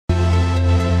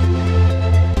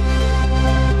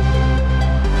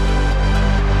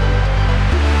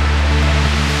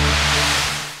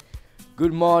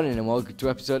Good morning and welcome to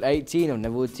episode 18 of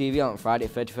Netherwood TV on Friday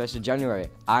 31st of January.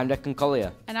 I'm Declan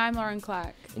Collier. And I'm Lauren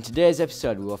Clack. In today's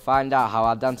episode we will find out how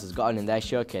our dancers got on in their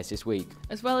showcase this week.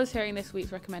 As well as hearing this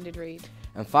week's recommended read.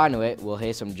 And finally we'll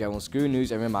hear some general school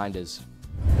news and reminders.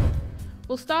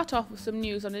 We'll start off with some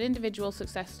news on an individual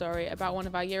success story about one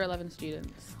of our Year 11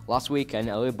 students. Last weekend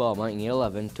Ellie Beaumont in Year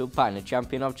 11 took part in the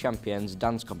Champion of Champions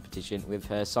dance competition with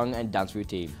her song and dance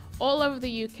routine. All over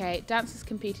the UK, dancers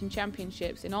compete in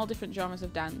championships in all different genres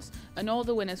of dance, and all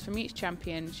the winners from each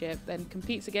championship then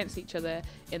competes against each other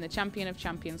in the Champion of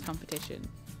Champions competition.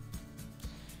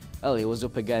 Ellie was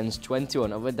up against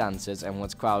 21 other dancers and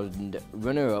was crowned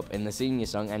runner-up in the senior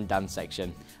song and dance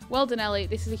section. Well done, Ellie.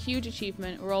 This is a huge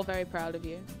achievement. We're all very proud of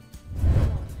you.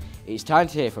 It's time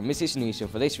to hear from Mrs. Newsom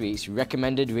for this week's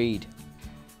recommended read.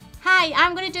 Hi,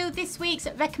 I'm going to do this week's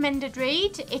recommended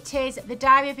read. It is The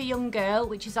Diary of a Young Girl,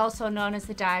 which is also known as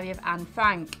The Diary of Anne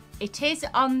Frank. It is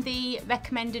on the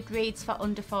recommended reads for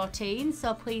under 14,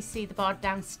 so please see the board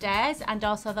downstairs and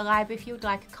also the library if you would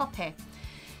like a copy.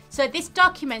 So this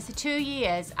documents the 2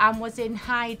 years Anne was in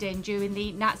hiding during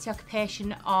the Nazi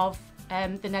occupation of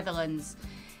the Netherlands.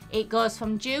 It goes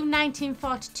from June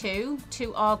 1942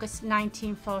 to August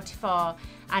 1944,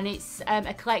 and it's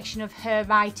a collection of her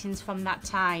writings from that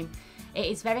time. It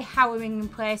is very harrowing in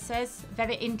places,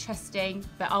 very interesting,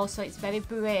 but also it's very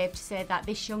brave to say that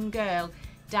this young girl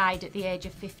died at the age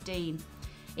of 15.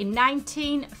 In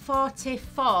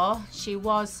 1944, she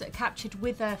was captured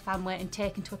with her family and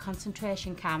taken to a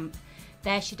concentration camp.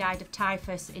 There she died of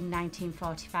typhus in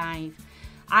 1945.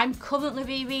 I'm currently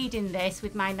rereading this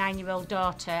with my 9-year-old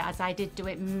daughter, as I did do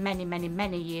it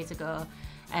many years ago.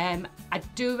 I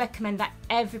do recommend that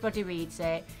everybody reads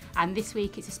it, and this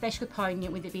week it's especially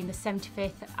poignant with it being the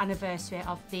 75th anniversary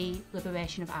of the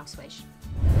liberation of Auschwitz.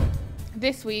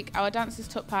 This week, our dancers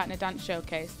took part in a dance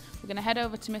showcase. We're going to head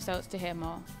over to Miss Oates to hear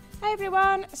more. Hi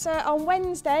everyone, so on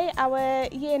Wednesday our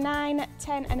Year 9,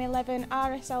 10 and 11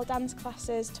 RSL dance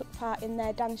classes took part in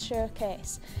their dance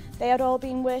showcase. They had all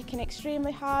been working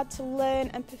extremely hard to learn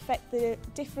and perfect the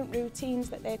different routines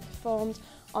that they performed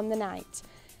on the night.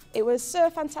 It was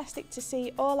so fantastic to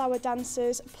see all our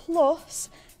dancers plus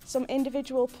some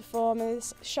individual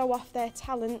performers show off their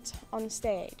talent on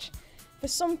stage. For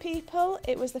some people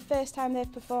it was the first time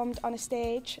they've performed on a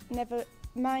stage, never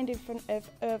mind in front of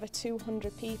over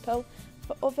 200 people.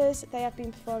 For others, they have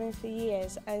been performing for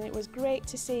years, and it was great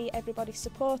to see everybody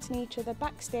supporting each other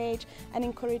backstage and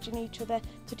encouraging each other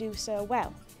to do so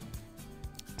well.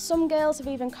 Some girls have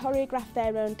even choreographed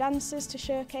their own dances to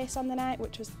showcase on the night,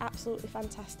 which was absolutely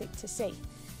fantastic to see.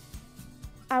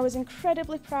 I was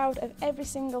incredibly proud of every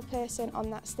single person on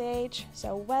that stage,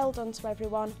 so well done to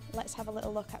everyone. Let's have a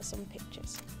little look at some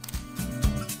pictures.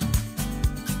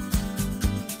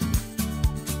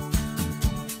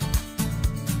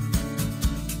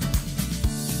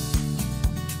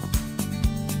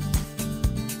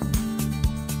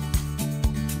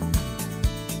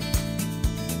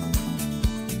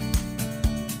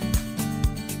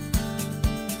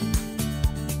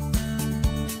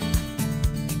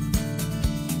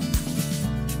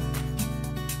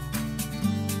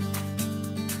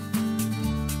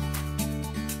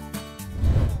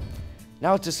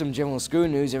 Now to some general school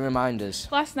news and reminders.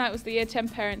 Last night was the Year 10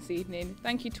 Parents' Evening.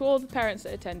 Thank you to all the parents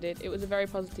that attended. It was a very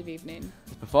positive evening.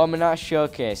 The Performing Arts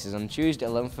Showcase is on Tuesday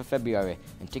 11th of February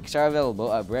and tickets are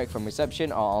available at break from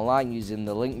reception or online using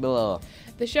the link below.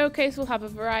 The showcase will have a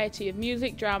variety of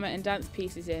music, drama and dance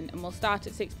pieces in and will start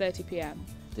at 6:30 p.m.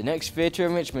 The next theatre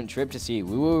enrichment trip to see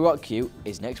We Will Rock You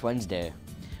is next Wednesday.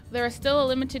 There are still a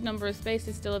limited number of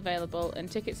spaces still available and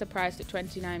tickets are priced at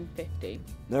 $29.50.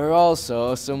 There are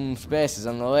also some spaces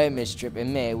on the Les Mis trip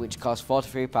in May which cost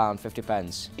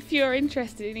 £43.50. If you are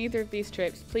interested in either of these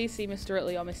trips, please see Mr.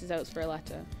 Utley or Mrs. Oates for a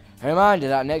letter. A reminder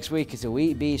that next week is a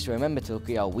Week B, so remember to look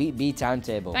at your Week B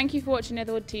timetable. Thank you for watching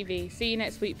Netherwood TV. See you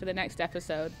next week for the next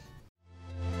episode.